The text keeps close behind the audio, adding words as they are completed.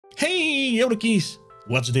Hey Yodakies!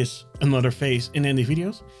 What's this? Another face in Andi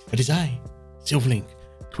videos? It is I, Silverlink,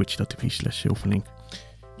 twitch.tv/Silverlink.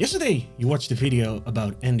 Yesterday you watched the video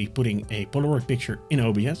about Andi putting a Polaroid picture in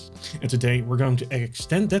OBS, and today we're going to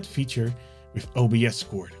extend that feature with OBS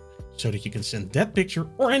scored, so that you can send that picture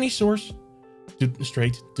or any source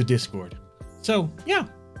straight to Discord. So yeah,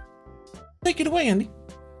 take it away, Andi.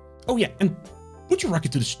 Oh yeah, and put your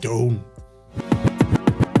rocket to the stone.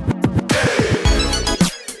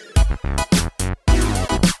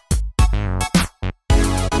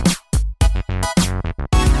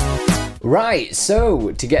 Right,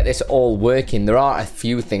 so to get this all working, there are a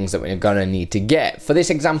few things that we're going to need to get. For this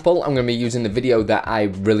example, I'm going to be using the video that I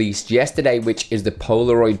released yesterday, which is the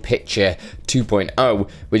Polaroid Picture 2.0,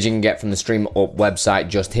 which you can get from the Streamer.Bot website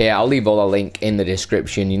just here. I'll leave all the link in the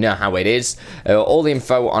description, you know how it is. All the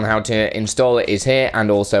info on how to install it is here, and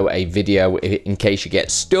also a video in case you get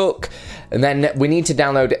stuck. And then we need to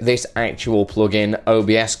download this actual plugin,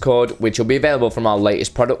 OBS code, which will be available from our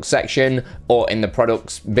latest products section or in the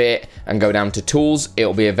products bit, and go down to tools.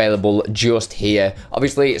 It'll be available just here.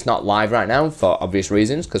 Obviously, it's not live right now for obvious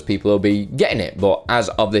reasons because people will be getting it, but as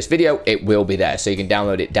of this video, it will be there, so you can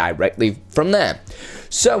download it directly from there.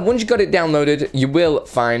 So once you've got it downloaded, you will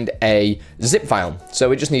find a zip file. So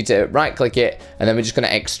we just need to right click it, and then we're just going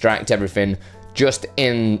to extract everything just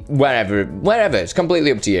in wherever, it's completely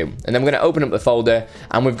up to you. And then we're going to open up the folder,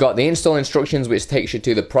 and we've got the install instructions, which takes you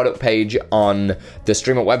to the product page on the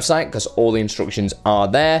Streamer website, because all the instructions are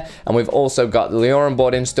there. And we've also got the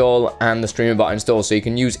Roundup install and the StreamerBot install, so you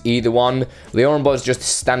can use either one. Roundup is just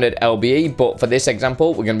standard LBE, but for this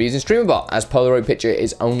example, we're going to be using StreamerBot, as Polaroid Picture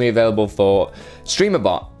is only available for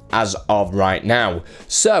StreamerBot as of right now.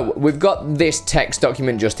 So we've got this text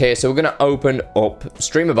document just here, so we're going to open up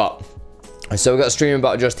StreamerBot. So we've got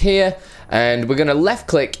StreamerBot just here, and we're going to left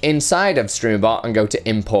click inside of StreamerBot and go to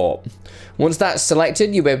import. Once that's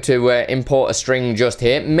selected, you'll be able to import a string just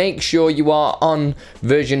here. Make sure you are on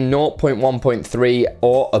version 0.1.3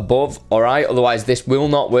 or above, alright? Otherwise this will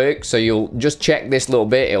not work, so you'll just check this little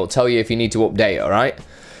bit. It'll tell you if you need to update, alright?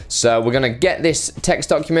 So we're going to get this text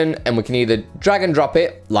document, and we can either drag and drop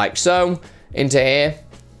it like so into here.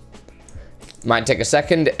 Might take a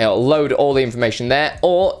second, it'll load all the information there,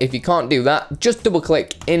 or if you can't do that, just double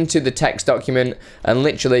click into the text document and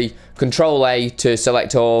literally Control A to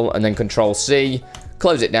select all, and then Control C,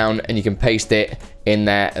 close it down, and you can paste it in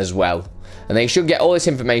there as well. And then you should get all this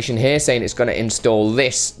information here saying it's going to install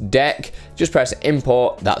this deck. Just press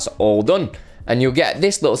import, that's all done. And you'll get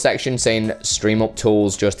this little section saying Stream Up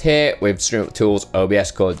Tools just here with Stream Up Tools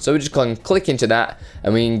OBS code. So we just click into that,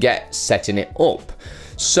 and we can get setting it up.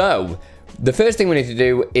 So the first thing we need to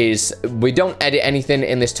do is, we don't edit anything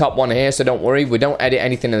in this top one here, so don't worry, we don't edit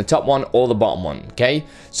anything in the top one or the bottom one, okay?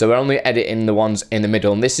 So we're only editing the ones in the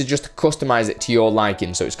middle, and this is just to customize it to your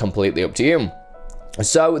liking, so it's completely up to you.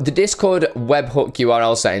 So the Discord webhook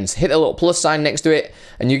URL settings, hit the little plus sign next to it,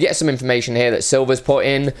 and you get some information here that Silver's put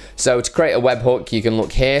in. So to create a webhook, you can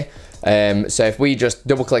look here. So if we just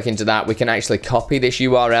double click into that, we can actually copy this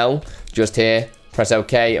URL just here, press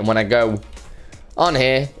OK, and when I go on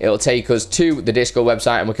here, it'll take us to the Discord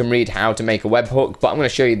website, and we can read how to make a webhook, but I'm going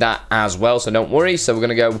to show you that as well, so don't worry. So we're going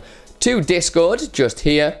to go to Discord just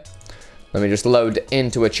here. Let me just load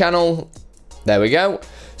into a channel. There we go.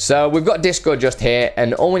 So we've got Discord just here,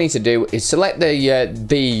 and all we need to do is select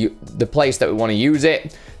the place that we want to use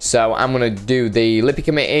it. So I'm going to do the Lippy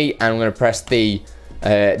committee, and I'm going to press the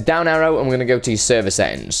down arrow, and we're going to go to server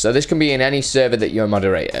settings. So this can be in any server that you're a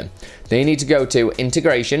moderator. Then you need to go to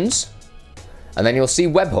integrations, and then you'll see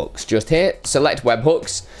webhooks just here. Select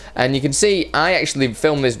webhooks, and you can see I actually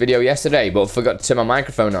filmed this video yesterday, but forgot to turn my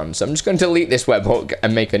microphone on. So I'm just going to delete this webhook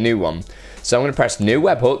and make a new one. So I'm going to press new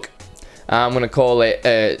webhook. I'm going to call it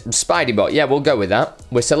StreamerBot. Yeah, we'll go with that.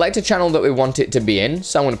 We'll select a channel that we want it to be in.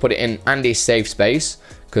 So I'm going to put it in Andi's safe space,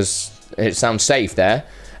 because it sounds safe there.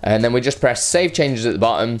 And then we just press save changes at the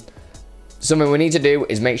bottom. Something we need to do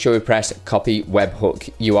is make sure we press copy webhook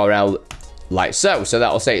URL like so. So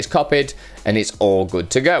that'll say it's copied and it's all good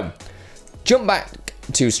to go. Jump back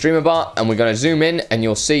to StreamerBot, and we're going to zoom in, and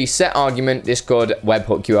you'll see set argument Discord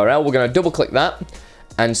webhook URL. We're going to double click that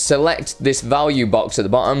and select this value box at the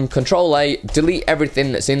bottom. Control A, delete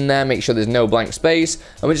everything that's in there, make sure there's no blank space,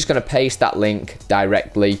 and we're just going to paste that link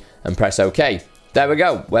directly and press OK. There we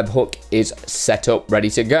go, webhook is set up, ready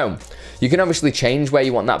to go. You can obviously change where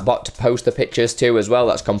you want that bot to post the pictures to as well,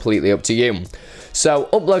 that's completely up to you. So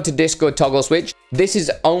upload to Discord toggle switch. This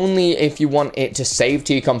is only if you want it to save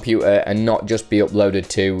to your computer and not just be uploaded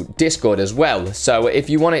to Discord as well. So if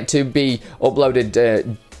you want it to be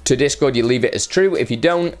uploaded to Discord, you leave it as true. If you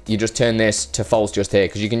don't, you just turn this to false just here,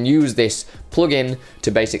 because you can use this plugin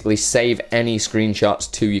to basically save any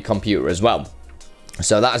screenshots to your computer as well.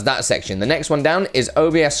 So that's that section. The next one down is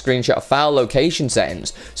OBS screenshot file location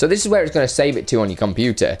settings. So this is where it's going to save it to on your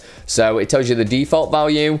computer. So it tells you the default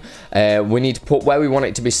value. We need to put where we want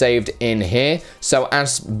it to be saved in here. So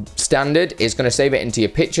as standard, it's going to save it into your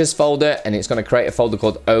pictures folder, and it's going to create a folder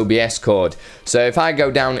called OBS cord. So if I go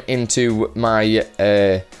down into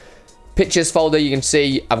my pictures folder, you can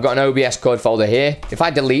see I've got an OBS cord folder here. If I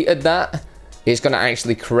deleted that, it's going to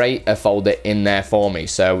actually create a folder in there for me.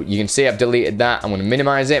 So you can see I've deleted that. I'm going to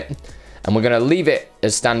minimize it, and we're going to leave it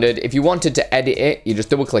as standard. If you wanted to edit it, you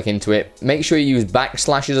just double click into it. Make sure you use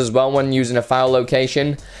backslashes as well when using a file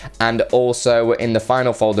location, and also in the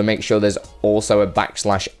final folder, make sure there's also a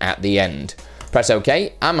backslash at the end. Press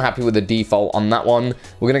OK. I'm happy with the default on that one.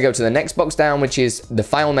 We're going to go to the next box down, which is the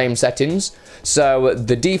file name settings. So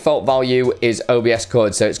the default value is OBS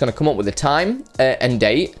code. So it's going to come up with the time and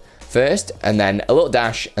date first, and then a little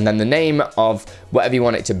dash, and then the name of whatever you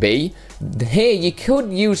want it to be. Here you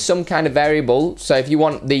could use some kind of variable. So if you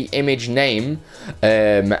want the image name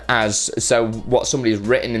so what somebody's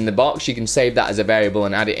written in the box, you can save that as a variable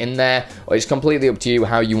and add it in there, or it's completely up to you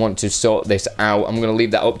how you want to sort this out. I'm going to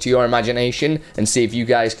leave that up to your imagination and see if you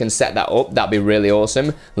guys can set that up. That'd be really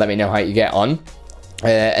awesome. Let me know how you get on.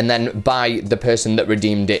 And then by the person that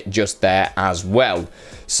redeemed it just there as well.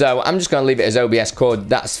 So I'm just going to leave it as OBS code.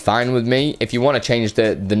 That's fine with me. If you want to change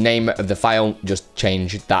the name of the file, just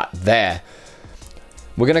change that there.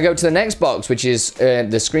 We're going to go to the next box, which is the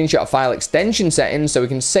screenshot file extension settings. So we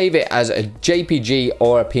can save it as a JPG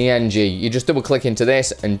or a PNG. You just double click into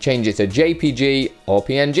this and change it to JPG or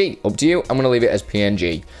PNG. Up to you. I'm going to leave it as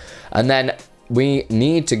PNG. And then we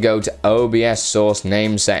need to go to OBS source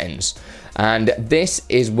name settings. And this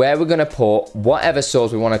is where we're going to put whatever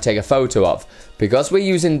source we want to take a photo of. Because we're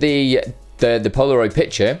using the Polaroid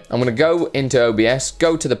picture, I'm going to go into OBS,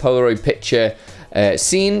 go to the Polaroid picture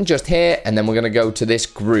scene just here, and then we're going to go to this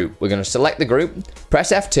group. We're going to select the group,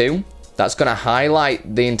 press F2, that's going to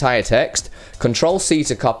highlight the entire text, Control C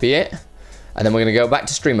to copy it, and then we're going to go back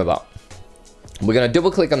to StreamerBot. We're going to double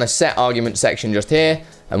click on the set argument section just here,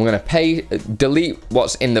 and we're going to delete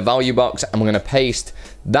what's in the value box, and we're going to paste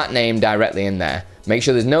that name directly in there. Make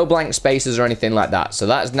sure there's no blank spaces or anything like that. So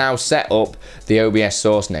that's now set up the OBS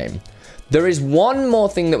source name. There is one more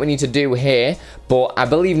thing that we need to do here, but I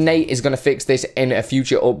believe Nate is going to fix this in a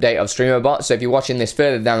future update of StreamerBot. So if you're watching this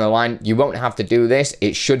further down the line, you won't have to do this.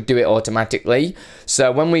 It should do it automatically.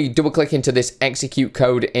 So when we double click into this execute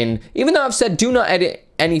code in, even though I've said do not edit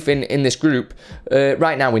anything in this group,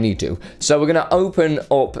 right now we need to. So we're going to open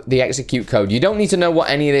up the execute code. You don't need to know what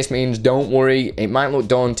any of this means. Don't worry. It might look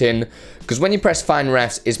daunting, because when you press find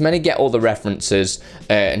refs, it's meant to get all the references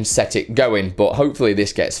and set it going, but hopefully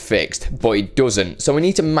this gets fixed, but it doesn't. So we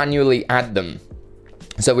need to manually add them.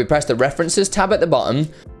 So we press the references tab at the bottom,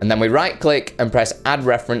 and then we right click and press add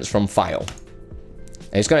reference from file.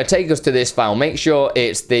 And it's going to take us to this file. Make sure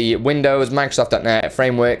it's the Windows, Microsoft.NET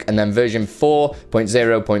framework, and then version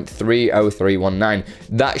 4.0.30319.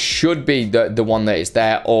 That should be the one that is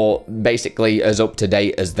there, or basically as up to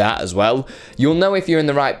date as that as well. You'll know if you're in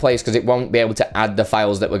the right place because it won't be able to add the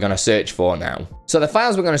files that we're going to search for now. So the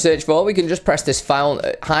files we're going to search for, we can just press this file,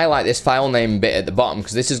 highlight this file name bit at the bottom,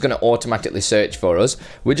 because this is going to automatically search for us.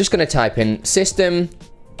 We're just going to type in system.dll,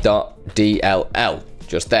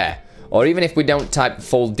 just there. Or even if we don't type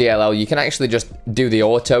full DLL, you can actually just do the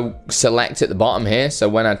auto select at the bottom here. So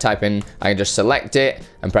when I type in, I can just select it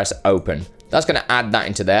and press open. That's going to add that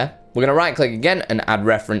into there. We're going to right click again and add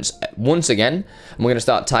reference once again. And we're going to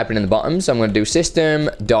start typing in the bottom. So I'm going to do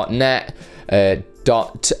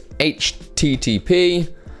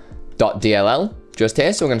system.net.http.dll just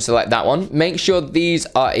here. So we're going to select that one. Make sure these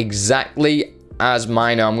are exactly as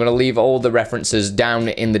mine are. I'm going to leave all the references down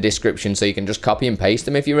in the description so you can just copy and paste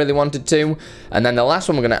them if you really wanted to. And then the last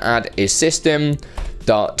one we're going to add is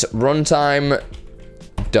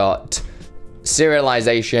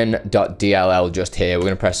system.runtime.serialization.dll just here. We're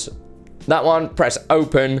going to press that one, press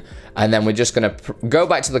open, and then we're just going to go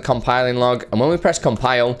back to the compiling log. And when we press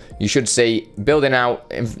compile, you should see building out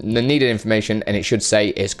the needed information, and it should say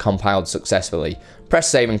it's compiled successfully. Press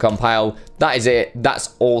save and compile. That is it.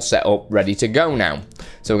 That's all set up, ready to go now.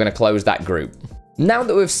 So we're going to close that group. Now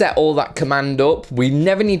that we've set all that command up, we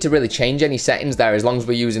never need to really change any settings there as long as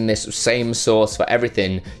we're using this same source for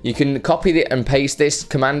everything. You can copy it and paste this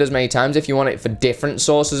command as many times if you want it for different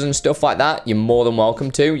sources and stuff like that. You're more than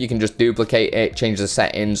welcome to. You can just duplicate it, change the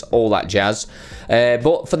settings, all that jazz.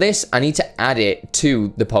 But for this, I need to add it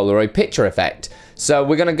to the Polaroid picture effect. So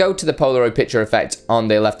we're going to go to the Polaroid picture effect on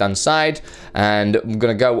the left hand side, and I'm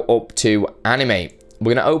going to go up to animate.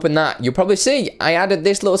 We're going to open that. You'll probably see I added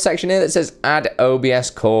this little section here that says add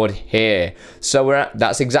OBS cord here. So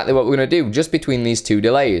that's exactly what we're going to do, just between these two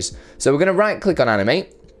delays. So we're going to right click on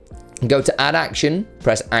animate, go to add action,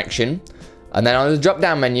 press action, and then on the drop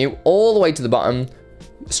down menu all the way to the bottom,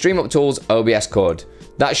 StreamerBot Tools OBS cord.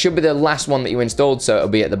 That should be the last one that you installed, so it'll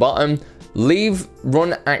be at the bottom. Leave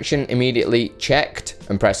run action immediately checked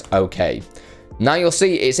and press OK. Now you'll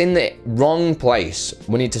see it's in the wrong place.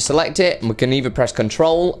 We need to select it, and we can either press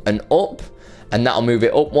Control and up, and that'll move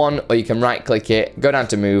it up one, or you can right click it, go down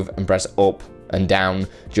to move, and press up and down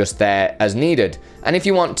just there as needed. And if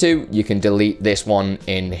you want to, you can delete this one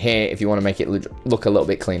in here if you want to make it look a little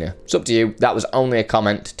bit cleaner. It's up to you. That was only a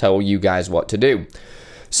comment to tell you guys what to do.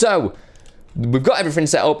 So we've got everything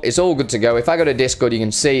set up. It's all good to go. If I go to Discord, you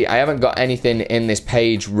can see I haven't got anything in this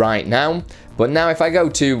page right now. But now if I go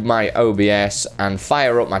to my OBS and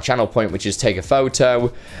fire up my channel point, which is take a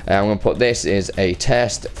photo, I'm going to put this is a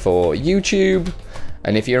test for YouTube.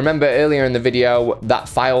 And if you remember earlier in the video, that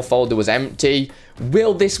file folder was empty.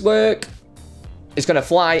 Will this work? It's going to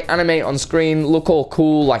fly, animate on screen, look all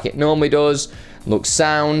cool like it normally does. Look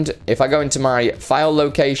sound. If I go into my file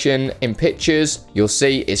location in pictures, you'll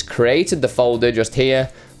see it's created the folder just here.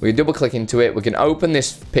 We can double click into it. We can open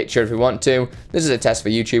this picture if we want to. This is a test for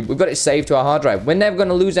YouTube. We've got it saved to our hard drive. We're never going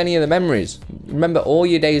to lose any of the memories. Remember, all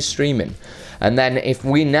your days streaming. And then if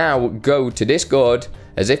we now go to Discord,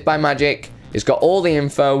 as if by magic, it's got all the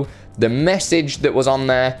info, the message that was on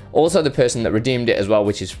there, also the person that redeemed it as well,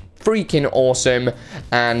 which is freaking awesome,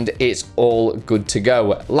 and it's all good to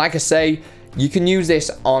go. Like I say, you can use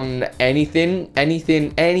this on anything,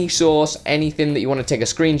 any source, anything that you want to take a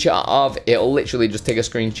screenshot of. It'll literally just take a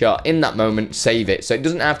screenshot in that moment, save it. So it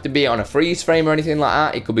doesn't have to be on a freeze frame or anything like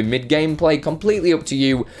that. It could be mid-gameplay, completely up to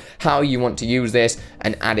you how you want to use this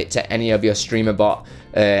and add it to any of your StreamerBot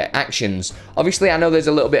actions. Obviously, I know there's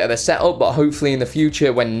a little bit of a setup, but hopefully in the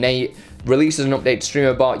future when Nate releases an update to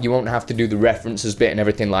StreamerBot, you won't have to do the references bit and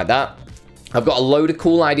everything like that. I've got a load of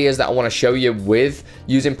cool ideas that I want to show you with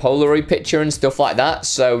using Polaroid picture and stuff like that.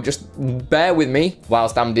 So just bear with me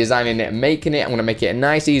whilst I'm designing it and making it. I'm going to make it a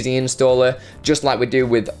nice, easy installer, just like we do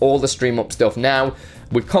with all the StreamUp stuff now.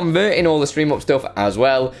 We're converting all the StreamUp stuff as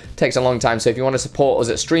well. Takes a long time, so if you want to support us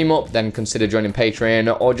at StreamUp, then consider joining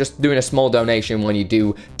Patreon or just doing a small donation when you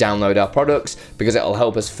do download our products, because it'll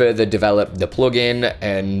help us further develop the plugin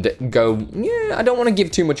and go, yeah, I don't want to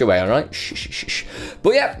give too much away, all right? Shh, shh, shh.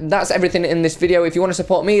 But yeah, that's everything in this video. If you want to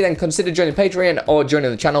support me, then consider joining Patreon or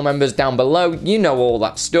joining the channel members down below. You know all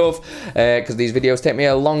that stuff, because these videos take me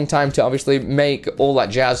a long time to obviously make, all that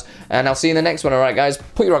jazz. And I'll see you in the next one, all right, guys?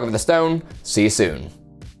 Put your rock over the stone. See you soon.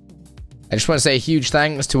 I just want to say a huge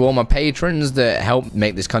thanks to all my patrons that help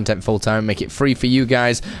make this content full-time, make it free for you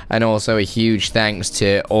guys, and also a huge thanks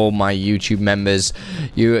to all my YouTube members.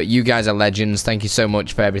 You guys are legends. Thank you so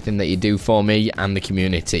much for everything that you do for me and the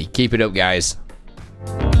community. Keep it up, guys.